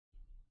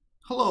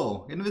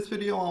Hello, in this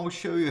video I will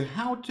show you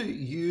how to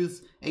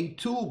use a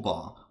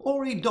toolbar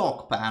or a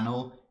dock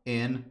panel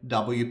in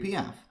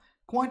WPF.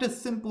 Quite a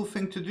simple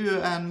thing to do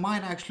and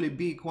might actually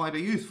be quite a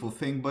useful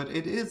thing, but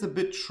it is a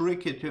bit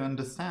tricky to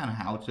understand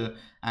how to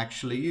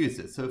actually use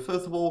it. So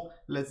first of all,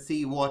 let's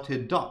see what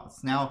it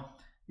does. Now,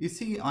 you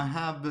see I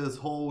have this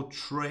whole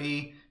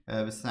tray.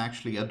 This is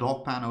actually a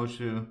dock panel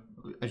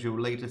as you'll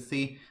later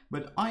see,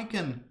 but I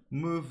can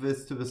move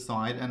this to the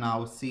side and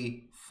I'll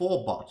see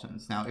 4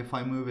 buttons. Now if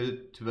I move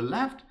it to the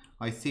left,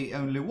 I see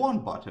only 1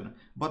 button,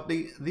 but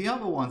the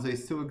other ones, they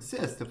still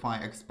exist. If I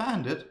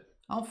expand it,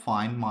 I'll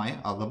find my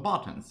other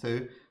buttons.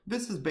 So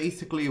this is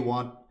basically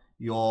what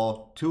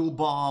your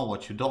toolbar,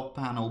 what your dock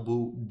panel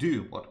will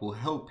do, what will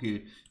help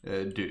you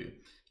do.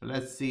 So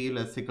let's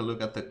take a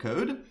look at the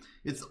code.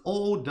 It's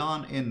all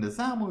done in the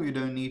XAML. You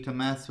don't need to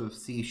mess with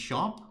C#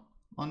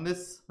 on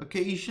this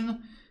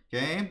occasion.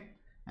 Okay,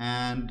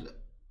 and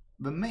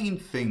the main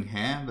thing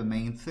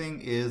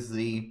is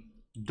the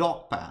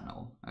dock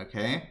panel.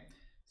 Okay,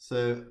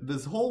 so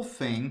this whole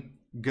thing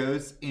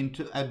goes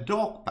into a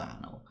dock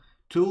panel.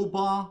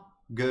 Toolbar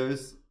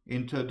goes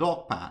into a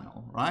dock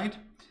panel, right?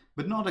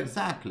 But not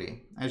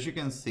exactly. As you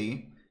can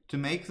see, to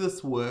make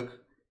this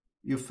work,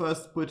 you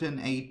first put in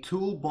a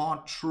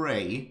toolbar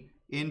tray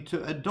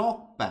into a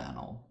dock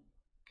panel.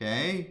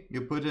 Okay,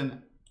 you put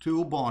in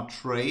toolbar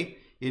tray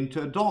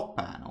into a dock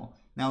panel.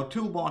 Now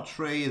toolbar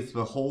tray is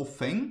the whole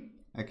thing,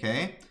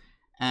 okay,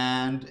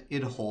 and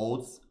it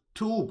holds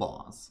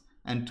toolbars,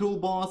 and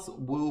toolbars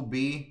will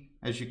be,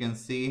 as you can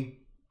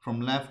see,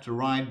 from left to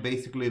right,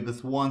 basically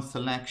this one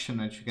selection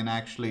that you can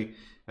actually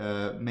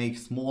make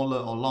smaller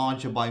or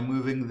larger by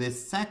moving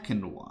this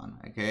second one.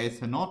 Okay,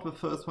 so not the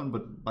first one,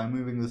 but by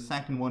moving the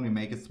second one you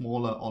make it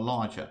smaller or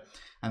larger,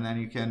 and then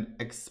you can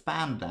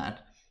expand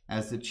that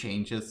as it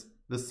changes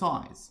the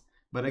size.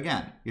 But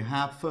again, you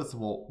have first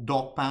of all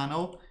dock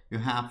panel, you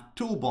have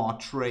toolbar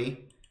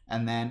tray,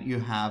 and then you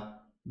have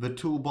the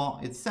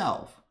toolbar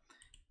itself.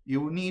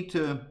 You will need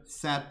to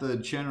set the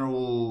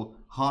general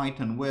height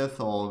and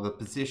width, or the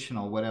position,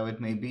 or whatever it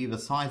may be, the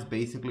size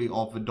basically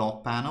of the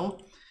dock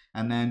panel,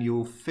 and then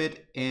you'll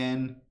fit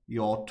in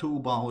your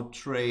toolbar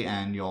tray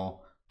and your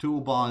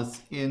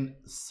toolbars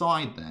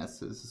inside this.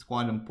 This is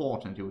quite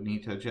important. You will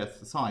need to adjust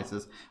the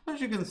sizes.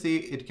 As you can see,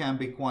 it can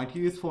be quite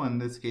useful. In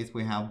this case,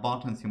 we have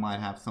buttons. You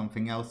might have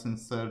something else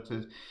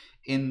inserted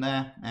in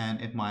there and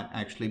it might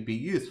actually be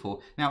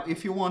useful. Now,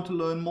 if you want to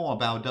learn more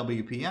about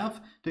WPF,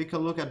 take a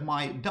look at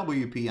my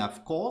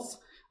WPF course,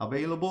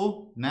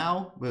 available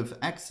now with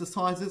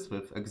exercises,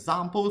 with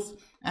examples,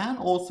 and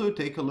also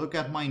take a look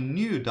at my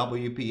new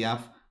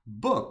WPF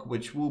book,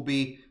 which will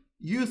be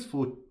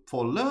useful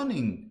for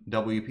learning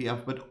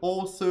WPF, but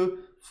also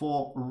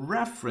for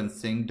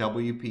referencing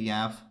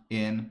WPF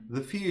in the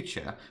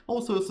future.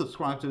 Also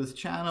subscribe to this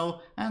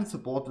channel and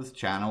support this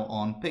channel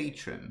on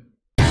Patreon.